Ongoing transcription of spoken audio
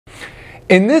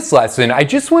In this lesson, I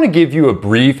just want to give you a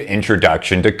brief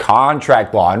introduction to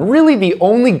contract law, and really the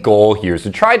only goal here is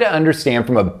to try to understand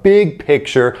from a big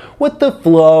picture what the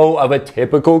flow of a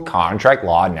typical contract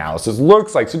law analysis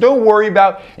looks like. So don't worry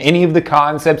about any of the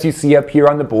concepts you see up here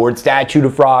on the board, statute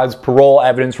of frauds, parole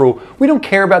evidence rule. We don't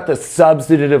care about the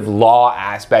substantive law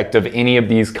aspect of any of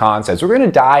these concepts. We're going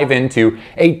to dive into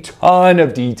a ton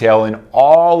of detail in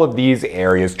all of these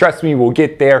areas. Trust me, we'll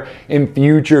get there in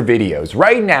future videos.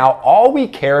 Right now, all we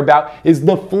care about is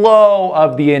the flow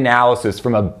of the analysis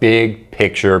from a big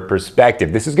picture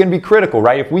perspective. This is going to be critical,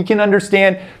 right? If we can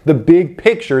understand the big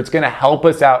picture, it's going to help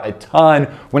us out a ton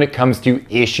when it comes to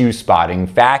issue spotting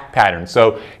fact patterns.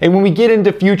 And when we get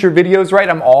into future videos, right,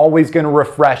 I'm always going to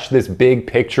refresh this big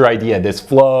picture idea, this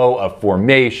flow of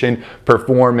formation,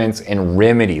 performance, and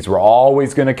remedies. We're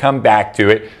always going to come back to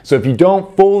it. So if you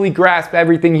don't fully grasp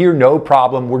everything here, no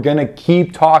problem. We're going to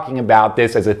keep talking about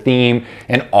this as a theme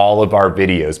in all of our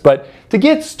videos. But to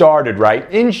get started, right,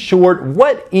 in short,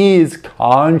 what is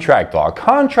contract law?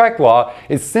 Contract law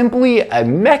is simply a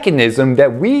mechanism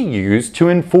that we use to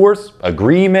enforce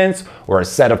agreements or a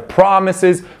set of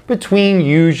promises between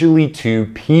usually two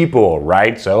people,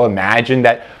 right? So imagine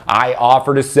that I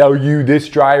offer to sell you this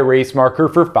dry erase marker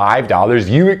for $5.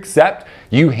 You accept.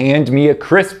 You hand me a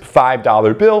crisp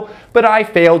 $5 bill, but I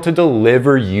failed to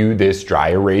deliver you this dry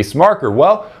erase marker.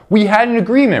 Well, we had an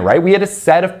agreement, right? We had a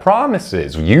set of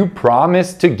promises. You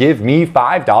promised to give me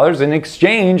 $5. In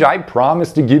exchange, I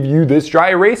promised to give you this dry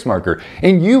erase marker.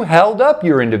 And you held up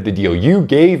your end of the deal. You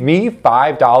gave me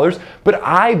 $5, but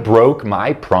I broke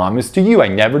my promise to you. I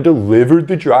never delivered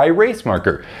the dry erase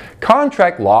marker.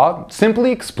 Contract law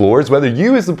simply explores whether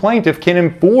you as the plaintiff can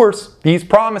enforce these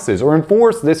promises or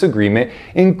enforce this agreement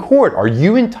in court. Are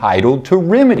you entitled to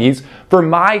remedies for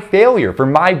my failure, for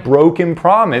my broken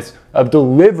promise of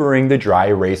delivering the dry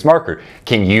erase marker?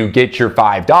 Can you get your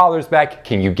 $5 back?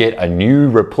 Can you get a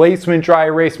new replacement dry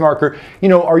erase marker?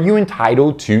 Are you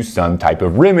entitled to some type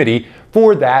of remedy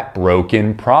for that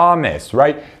broken promise,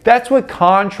 right? That's what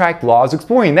contract law is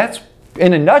exploring. That's,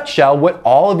 in a nutshell, what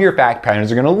all of your fact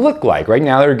patterns are going to look like. Right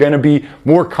now, they're going to be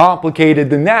more complicated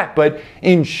than that, but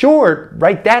in short,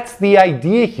 right, that's the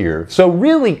idea here. So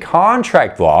really,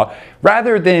 contract law,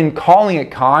 rather than calling it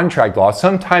contract law,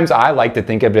 sometimes I like to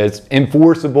think of it as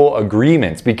enforceable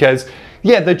agreements, because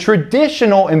yeah, the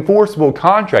traditional enforceable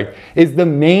contract is the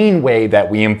main way that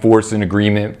we enforce an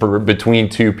agreement between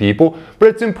two people, but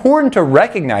it's important to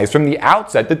recognize from the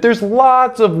outset that there's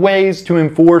lots of ways to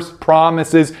enforce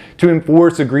promises, to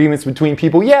enforce agreements between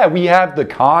people. Yeah, we have the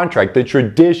contract, the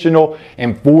traditional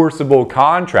enforceable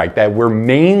contract that we're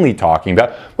mainly talking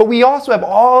about, but we also have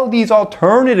all these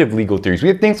alternative legal theories. We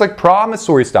have things like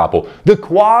promissory estoppel, the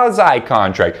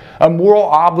quasi-contract, a moral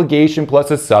obligation plus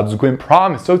a subsequent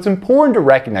promise. So it's important to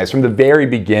recognize from the very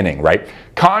beginning, right?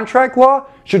 Contract law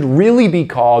should really be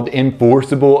called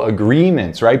enforceable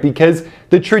agreements, right? Because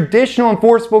the traditional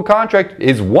enforceable contract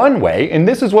is one way, and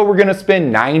this is what we're going to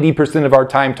spend 90% of our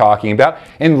time talking about.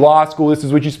 In law school, this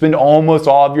is what you spend almost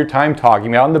all of your time talking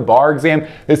about. In the bar exam,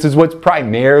 this is what's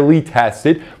primarily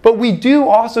tested. But we do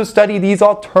also study these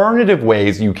alternative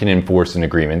ways you can enforce an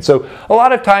agreement. So a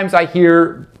lot of times I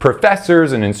hear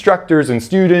professors and instructors and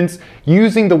students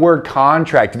using the word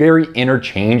contract very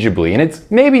interchangeably, and it's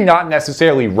maybe not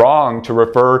necessarily wrong to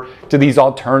refer to these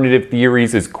alternative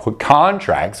theories as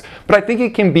contracts, but I think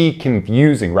it can be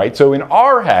confusing, right? So in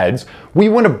our heads, we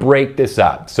want to break this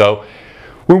up. So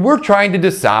when we're trying to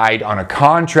decide on a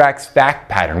contract's fact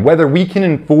pattern, whether we can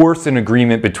enforce an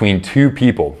agreement between two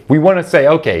people, we want to say,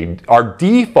 okay, our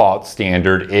default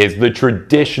standard is the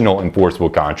traditional enforceable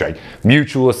contract,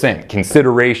 mutual assent,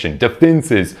 consideration,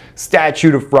 defenses,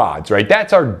 statute of frauds, right?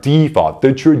 That's our default,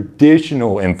 the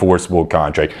traditional enforceable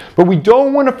contract. But we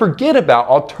don't want to forget about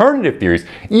alternative theories,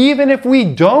 even if we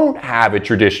don't have a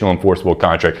traditional enforceable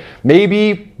contract.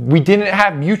 Maybe we didn't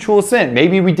have mutual assent,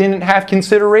 maybe we didn't have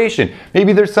consideration,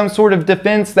 maybe there's some sort of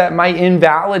defense that might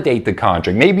invalidate the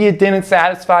contract. Maybe it didn't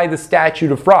satisfy the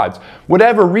statute of frauds.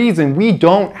 Whatever reason, we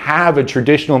don't have a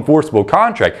traditional enforceable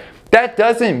contract. That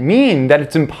doesn't mean that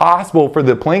it's impossible for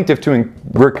the plaintiff to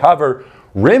recover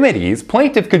remedies.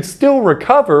 Plaintiff could still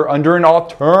recover under an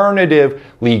alternative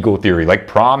legal theory like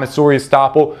promissory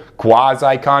estoppel,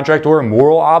 quasi-contract, or a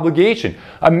moral obligation.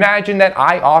 Imagine that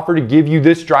I offer to give you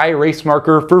this dry erase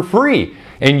marker for free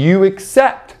and you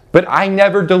accept, but I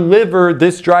never deliver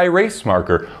this dry erase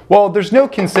marker. Well, there's no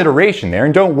consideration there,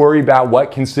 and don't worry about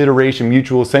what consideration,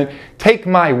 mutual assent. Take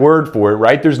my word for it,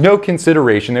 right? There's no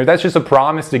consideration there. That's just a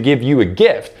promise to give you a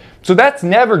gift. So that's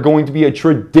never going to be a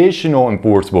traditional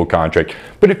enforceable contract.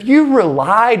 But if you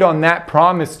relied on that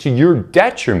promise to your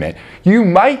detriment, you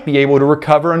might be able to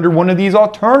recover under one of these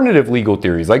alternative legal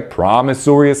theories like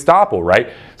promissory estoppel,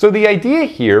 right? So the idea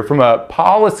here from a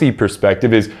policy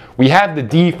perspective is we have the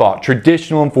default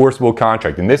traditional enforceable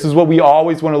contract, and this is what we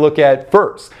always want to look at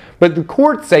first. But the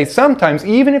courts say sometimes,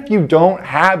 even if you don't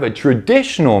have a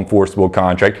traditional enforceable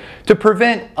contract, to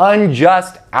prevent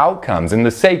unjust outcomes in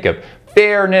the sake of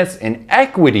fairness and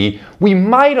equity, we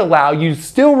might allow you to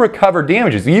still recover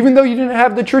damages, even though you didn't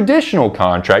have the traditional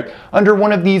contract, under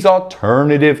one of these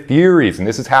alternative theories. And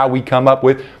this is how we come up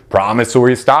with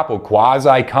promissory estoppel,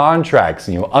 quasi-contracts,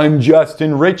 unjust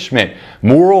enrichment,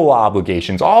 moral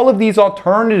obligations. All of these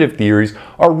alternative theories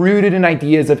are rooted in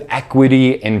ideas of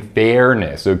equity and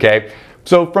fairness, okay?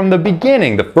 So from the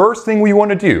beginning, the first thing we want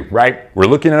to do, right, we're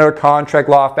looking at our contract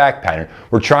law fact pattern.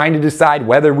 We're trying to decide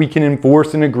whether we can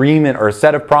enforce an agreement or a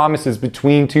set of promises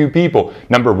between two people.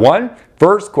 Number one,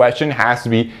 first question has to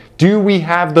be, do we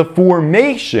have the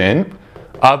formation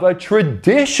of a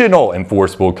traditional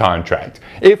enforceable contract?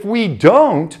 If we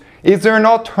don't, is there an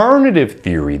alternative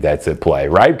theory that's at play,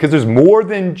 right? Because there's more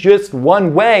than just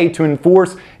one way to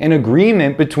enforce an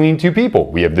agreement between two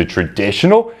people. We have the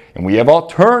traditional and we have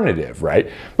alternative,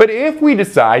 right? But if we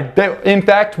decide that, in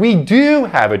fact, we do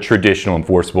have a traditional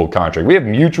enforceable contract, we have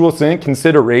mutual assent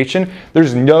consideration,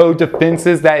 there's no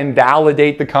defenses that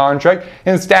invalidate the contract,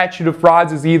 and the statute of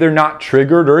frauds is either not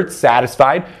triggered or it's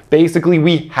satisfied, basically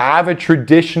we have a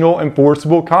traditional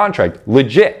enforceable contract,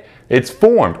 legit. It's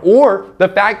formed, or the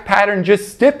fact pattern just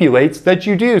stipulates that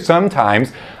you do.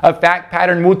 Sometimes a fact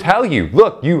pattern will tell you,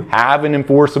 look, you have an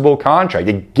enforceable contract.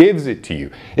 It gives it to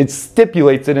you. It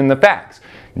stipulates it in the facts.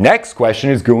 Next question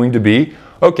is going to be,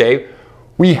 okay,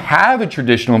 we have a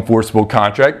traditional enforceable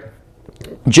contract.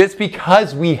 Just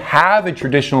because we have a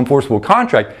traditional enforceable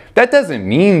contract, that doesn't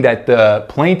mean that the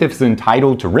plaintiff's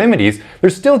entitled to remedies.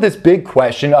 There's still this big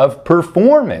question of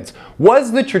performance.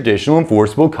 Was the traditional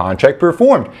enforceable contract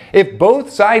performed? If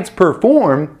both sides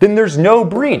perform, then there's no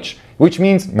breach, which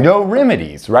means no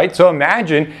remedies, right? So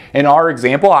imagine in our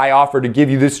example, I offer to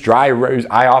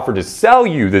sell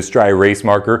you this dry erase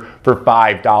marker for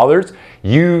 $5.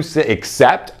 You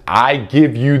accept, I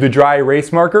give you the dry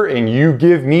erase marker, and you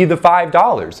give me the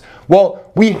 $5.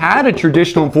 Well, we had a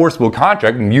traditional enforceable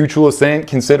contract, mutual assent,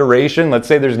 consideration. Let's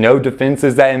say there's no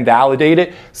defenses that invalidate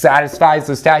it, satisfies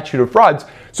the statute of frauds.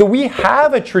 So we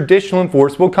have a traditional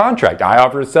enforceable contract. I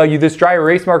offer to sell you this dry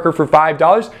erase marker for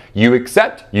 $5. You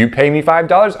accept, you pay me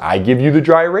 $5, I give you the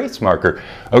dry erase marker.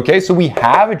 Okay, so we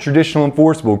have a traditional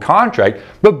enforceable contract,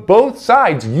 but both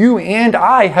sides, you and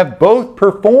I, have both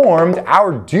performed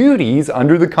our duties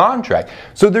under the contract.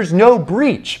 So there's no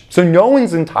breach. So no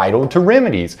one's entitled to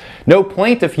remedies. No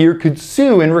plaintiff here could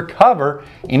sue and recover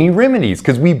any remedies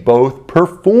because we both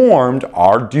performed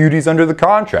our duties under the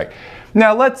contract.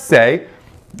 Now let's say,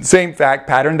 same fact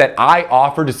pattern, that I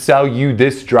offer to sell you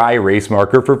this dry erase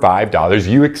marker for $5.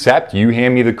 You accept, you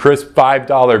hand me the crisp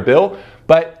 $5 bill,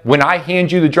 but when I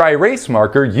hand you the dry erase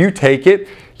marker, you take it,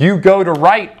 you go to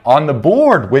write on the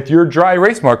board with your dry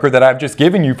erase marker that I've just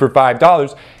given you for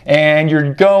 $5, and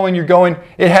you're going,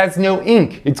 it has no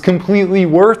ink. It's completely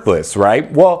worthless,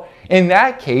 right? Well, in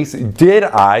that case, did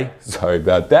I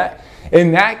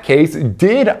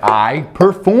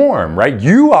perform, right?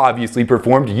 You obviously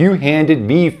performed, you handed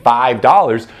me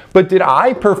 $5, but did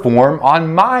I perform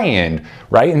on my end,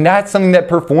 right? And that's something that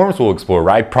performance will explore,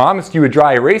 right? I promised you a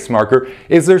dry erase marker.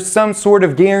 Is there some sort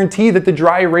of guarantee that the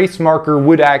dry erase marker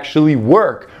would actually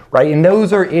work, right? And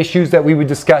those are issues that we would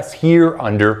discuss here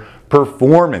under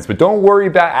performance. But don't worry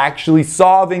about actually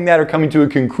solving that or coming to a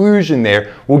conclusion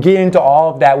there. We'll get into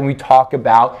all of that when we talk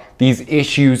about these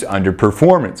issues under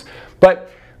performance.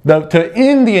 But to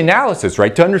end the analysis,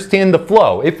 right, to understand the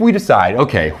flow, if we decide,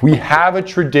 okay, we have a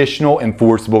traditional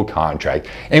enforceable contract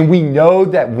and we know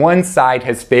that one side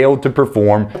has failed to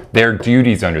perform their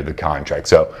duties under the contract.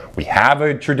 So we have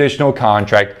a traditional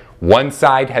contract, one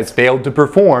side has failed to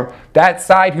perform, that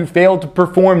side who failed to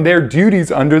perform their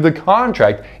duties under the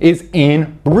contract is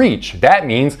in breach. That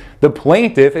means the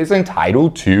plaintiff is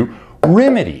entitled to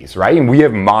remedies, right? And we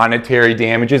have monetary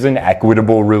damages and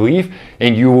equitable relief,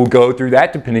 and you will go through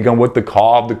that depending on what the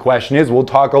call of the question is. We'll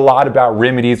talk a lot about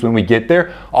remedies when we get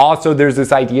there. Also, there's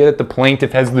this idea that the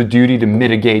plaintiff has the duty to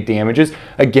mitigate damages.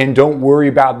 Again, don't worry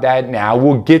about that now.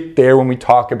 We'll get there when we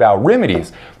talk about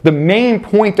remedies. The main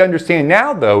point to understand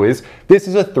now, though, is this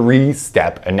is a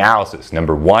three-step analysis.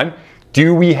 Number one,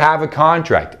 Do we have a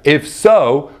contract? If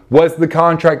so, was the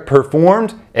contract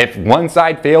performed? If one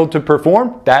side failed to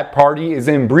perform, that party is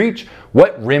in breach.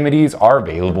 What remedies are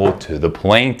available to the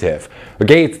plaintiff?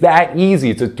 Okay, it's that easy.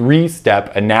 It's a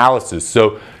three-step analysis.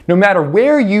 So no matter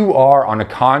where you are on a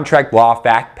contract law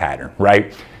fact pattern,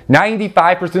 right?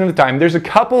 95% of the time, there's a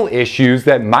couple issues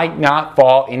that might not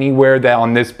fall anywhere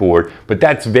on this board, but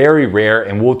that's very rare,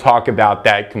 and we'll talk about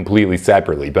that completely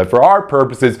separately. But for our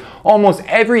purposes, almost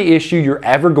every issue you're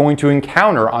ever going to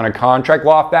encounter on a contract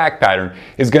law fact pattern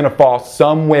is going to fall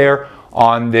somewhere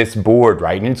on this board,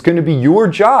 right? And it's going to be your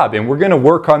job, and we're going to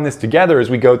work on this together as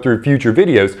we go through future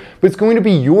videos, but it's going to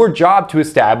be your job to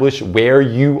establish where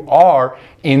you are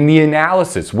in the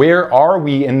analysis. Where are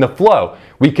we in the flow?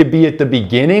 We could be at the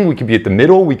beginning, we could be at the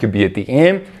middle, we could be at the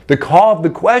end. The call of the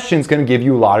question is going to give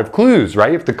you a lot of clues,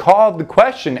 right? If the call of the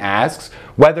question asks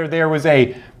whether there was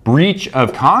a breach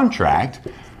of contract,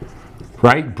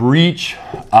 right? Breach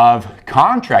of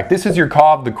contract. This is your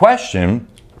call of the question.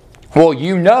 Well,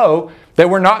 you know that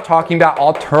we're not talking about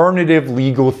alternative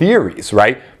legal theories,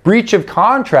 right? Breach of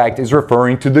contract is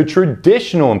referring to the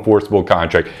traditional enforceable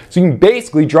contract. So you can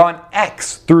basically draw an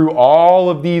X through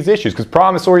all of these issues, because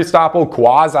promissory estoppel,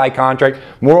 quasi-contract,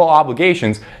 moral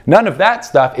obligations, none of that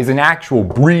stuff is an actual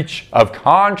breach of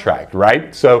contract,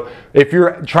 right? So if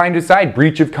you're trying to decide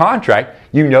breach of contract,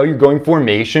 you know you're going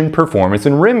formation, performance,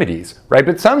 and remedies, right?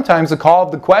 But sometimes the call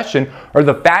of the question or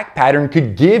the fact pattern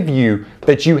could give you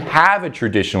that you have a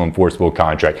traditional enforceable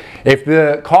contract. If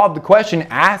the call of the question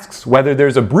asks whether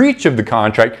there's a breach of the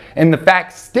contract and the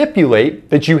facts stipulate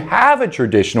that you have a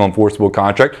traditional enforceable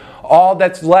contract, all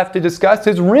that's left to discuss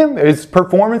is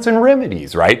performance and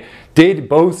remedies, right? Did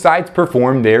both sides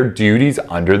perform their duties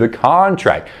under the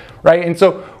contract, right? And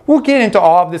so we'll get into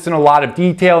all of this in a lot of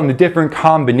detail and the different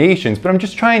combinations, but I'm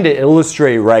just trying to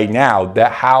illustrate right now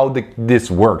that how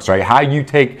this works, right? How you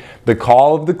take the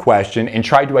call of the question and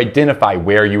try to identify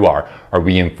where you are. Are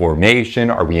we in formation?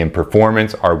 Are we in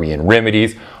performance? Are we in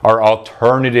remedies? Are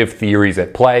alternative theories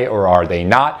at play, or are they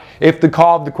not? If the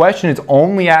call of the question is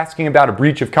only asking about a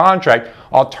breach of contract,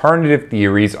 alternative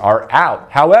theories are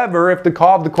out. However, if the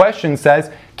call of the question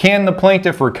says, can the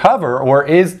plaintiff recover, or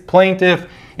is plaintiff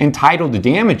entitled to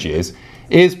damages,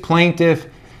 is plaintiff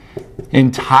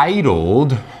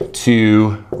entitled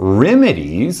to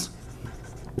remedies,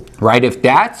 right? If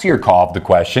that's your call of the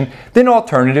question, then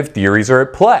alternative theories are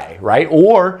at play, right?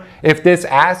 Or if this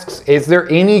asks, is there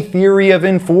any theory of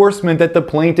enforcement that the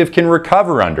plaintiff can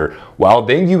recover under? Well,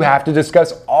 then you have to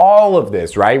discuss all of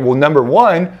this, right? Well, number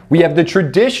one, we have the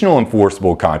traditional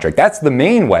enforceable contract. That's the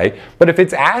main way. But if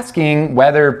it's asking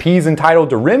whether P is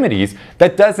entitled to remedies,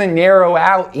 that doesn't narrow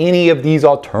out any of these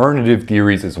alternative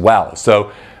theories as well.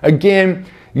 So again,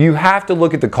 you have to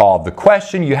look at the call of the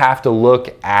question. You have to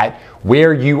look at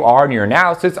where you are in your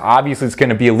analysis. Obviously, it's going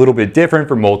to be a little bit different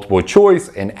for multiple choice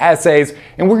and essays.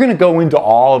 And we're going to go into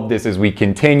all of this as we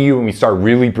continue and we start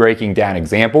really breaking down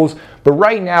examples. But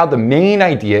right now, the main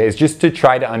idea is just to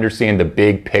try to understand the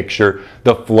big picture,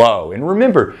 the flow. And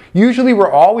remember, usually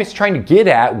we're always trying to get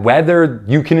at whether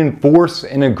you can enforce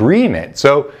an agreement.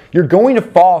 So you're going to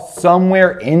fall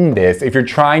somewhere in this if you're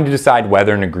trying to decide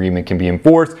whether an agreement can be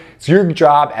enforced. It's your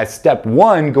job as step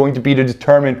one going to be to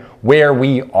determine where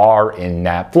we are in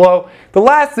that flow. The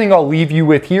last thing I'll leave you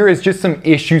with here is just some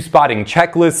issue spotting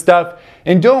checklist stuff.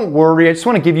 And don't worry, I just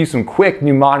want to give you some quick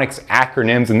mnemonics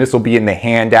acronyms, and this will be in the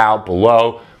handout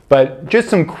below. But just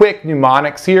some quick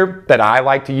mnemonics here that I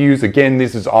like to use. Again,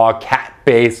 this is all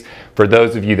cat-based. For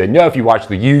those of you that know, if you watch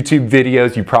the YouTube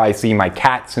videos, you probably see my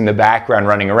cats in the background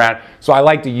running around. So I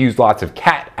like to use lots of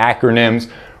cat acronyms,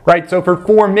 right? So for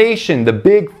formation, the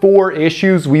big four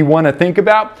issues we want to think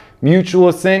about: mutual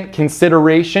assent,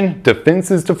 consideration,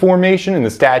 defenses to formation, and the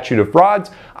statute of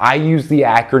frauds. I use the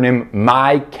acronym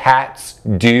My Cats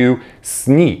Do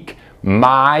Sneak.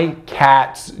 My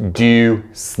Cats Do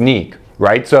Sneak,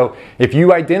 right? So if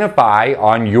you identify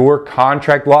on your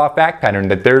contract law fact pattern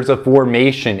that there's a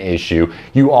formation issue,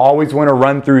 you always want to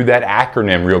run through that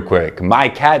acronym real quick. My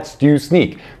cats do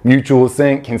sneak. Mutual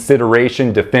assent,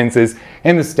 consideration, defenses,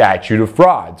 and the statute of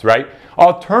frauds, right?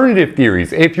 Alternative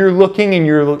theories. If you're looking and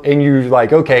you're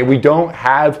like, okay, we don't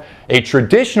have a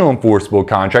traditional enforceable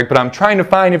contract, but I'm trying to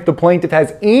find if the plaintiff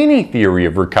has any theory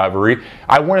of recovery,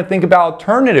 I want to think about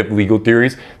alternative legal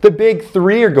theories. The big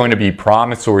three are going to be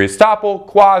promissory estoppel,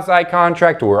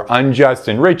 quasi-contract or unjust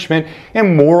enrichment,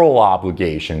 and moral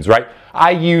obligations, right?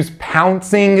 I use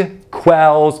pouncing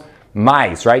quells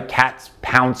mice, right? Cats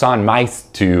pounce on mice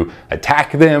to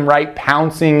attack them, right?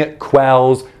 Pouncing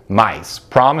quells mice,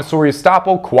 promissory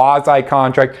estoppel,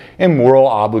 quasi-contract, and moral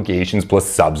obligations plus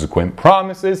subsequent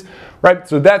promises, right?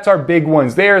 So that's our big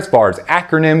ones there as far as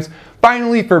acronyms.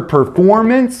 Finally, for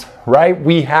performance, right,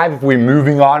 if we're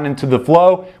moving on into the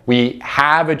flow, we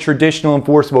have a traditional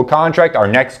enforceable contract. Our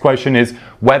next question is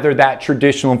whether that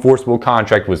traditional enforceable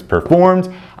contract was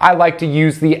performed. I like to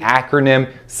use the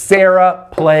acronym Sarah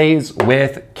plays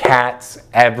with cats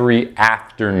every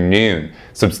afternoon.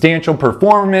 Substantial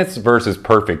performance versus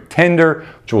perfect tender,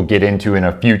 which we'll get into in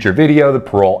a future video. The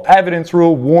parole evidence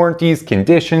rule, warranties,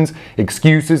 conditions,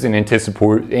 excuses, and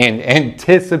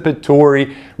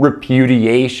anticipatory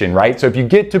repudiation, right? So if you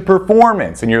get to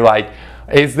performance and you're like,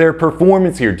 is there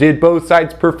performance here? Did both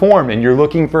sides perform? And you're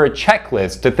looking for a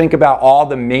checklist to think about all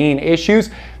the main issues.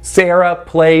 Sarah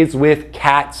plays with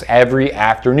cats every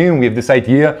afternoon. We have this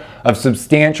idea of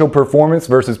substantial performance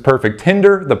versus perfect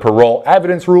tender, the parole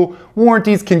evidence rule,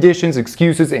 warranties, conditions,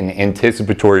 excuses, and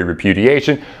anticipatory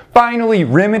repudiation. Finally,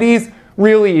 remedies.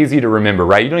 Really easy to remember,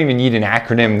 right? You don't even need an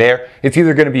acronym there. It's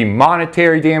either going to be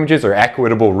monetary damages or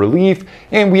equitable relief.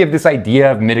 And we have this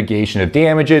idea of mitigation of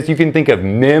damages. You can think of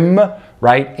MIM,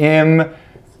 right? M-E-M.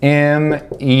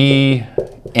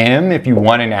 If you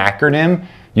want an acronym,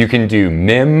 you can do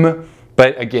MIM.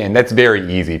 But again, that's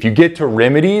very easy. If you get to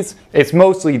remedies, it's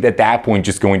mostly at that point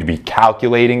just going to be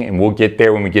calculating, and we'll get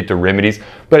there when we get to remedies.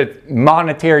 But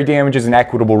monetary damages and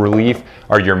equitable relief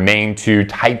are your main two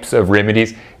types of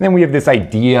remedies. And then we have this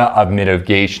idea of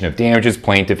mitigation of damages.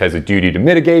 Plaintiff has a duty to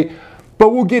mitigate.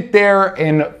 But we'll get there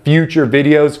in future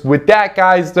videos. With that,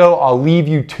 guys, though, I'll leave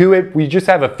you to it. We just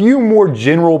have a few more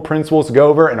general principles to go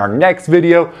over. In our next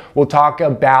video, we'll talk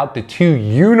about the two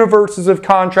universes of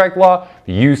contract law,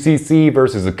 the UCC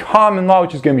versus the common law,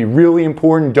 which is going to be really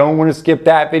important. Don't want to skip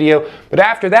that video. But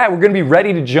after that, we're going to be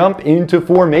ready to jump into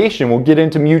formation. We'll get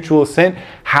into mutual assent,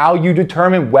 how you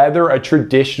determine whether a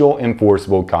traditional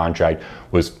enforceable contract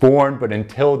was formed. But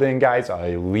until then, guys,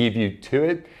 I'll leave you to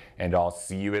it, and I'll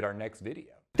see you at our next video.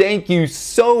 Thank you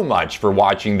so much for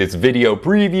watching this video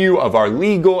preview of our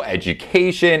Legal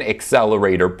Education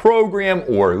Accelerator Program,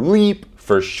 or LEAP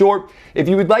for short. If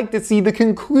you would like to see the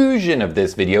conclusion of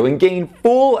this video and gain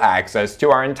full access to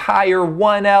our entire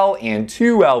 1L and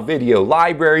 2L video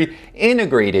library,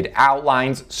 integrated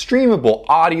outlines, streamable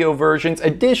audio versions,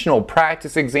 additional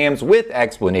practice exams with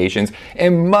explanations,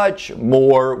 and much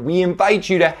more, we invite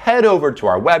you to head over to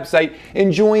our website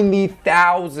and join the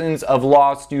thousands of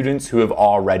law students who have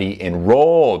already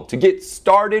enrolled. To get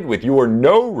started with your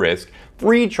no-risk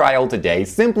free trial today,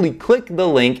 simply click the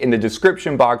link in the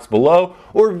description box below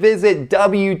or visit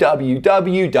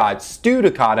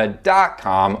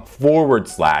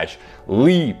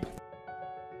www.studicata.com/leap.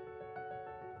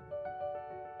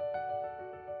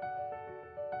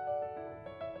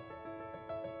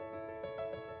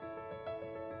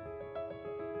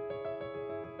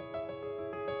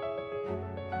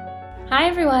 Hi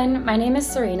everyone, my name is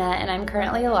Serena and I'm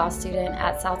currently a law student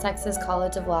at South Texas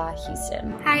College of Law,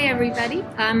 Houston. Hi everybody,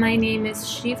 my name is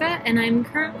Shiva and I'm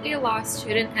currently a law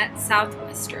student at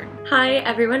Southwestern. Hi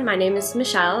everyone, my name is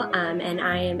Michelle and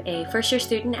I am a first year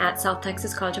student at South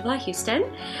Texas College of Law, Houston.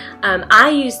 I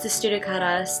used the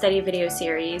Studicata study video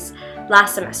series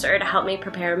last semester to help me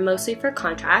prepare mostly for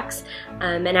contracts,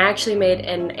 and I actually made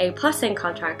an A+ in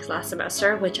contracts last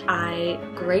semester, which I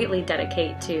greatly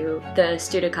dedicate to the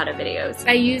Studicata videos.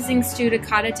 By using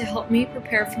Studicata to help me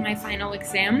prepare for my final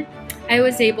exam, I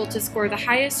was able to score the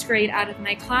highest grade out of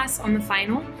my class on the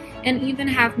final and even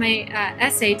have my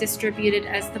essay distributed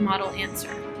as the model answer.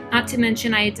 Not to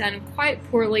mention I had done quite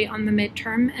poorly on the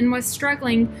midterm and was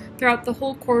struggling throughout the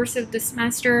whole course of the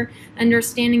semester,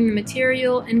 understanding the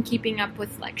material and keeping up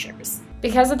with lectures.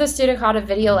 Because of the Studicata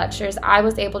video lectures, I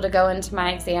was able to go into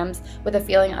my exams with a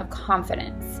feeling of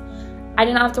confidence. I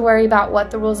didn't have to worry about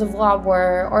what the rules of law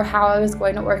were or how I was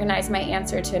going to organize my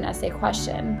answer to an essay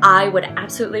question. I would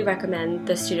absolutely recommend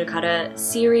the Studicata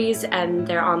series and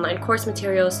their online course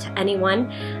materials to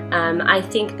anyone. I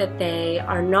think that they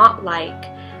are not like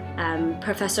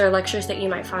professor lectures that you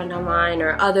might find online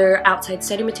or other outside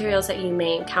study materials that you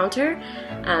may encounter.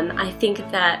 I think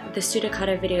that the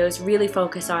Studicata videos really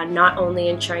focus on not only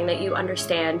ensuring that you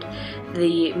understand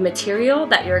the material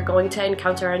that you're going to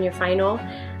encounter on your final,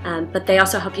 but they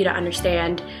also help you to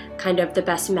understand kind of the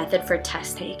best method for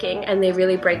test taking, and they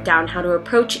really break down how to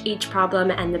approach each problem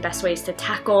and the best ways to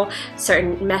tackle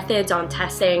certain methods on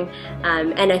testing,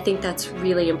 and I think that's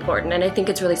really important, and I think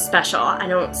it's really special. I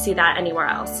don't see that anywhere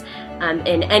else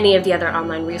in any of the other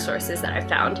online resources that I've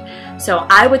found. So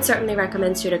I would certainly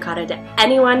recommend Studicata to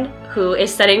anyone who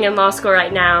is studying in law school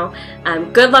right now.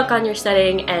 Good luck on your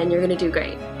studying, and you're going to do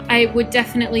great. I would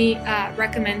definitely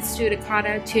recommend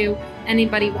Studicata to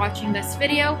anybody watching this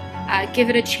video. Give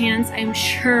it a chance.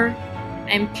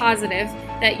 I'm positive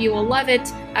that you will love it,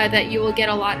 that you will get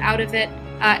a lot out of it,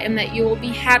 and that you will be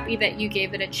happy that you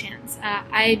gave it a chance.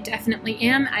 I definitely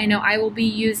am. I know I will be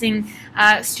using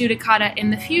Studicata in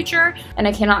the future. And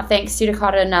I cannot thank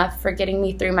Studicata enough for getting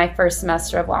me through my first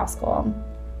semester of law school.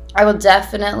 I will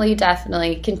definitely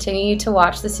continue to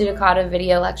watch the Studicata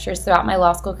video lectures throughout my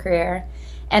law school career,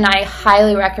 and I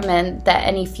highly recommend that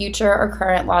any future or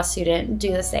current law student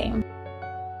do the same.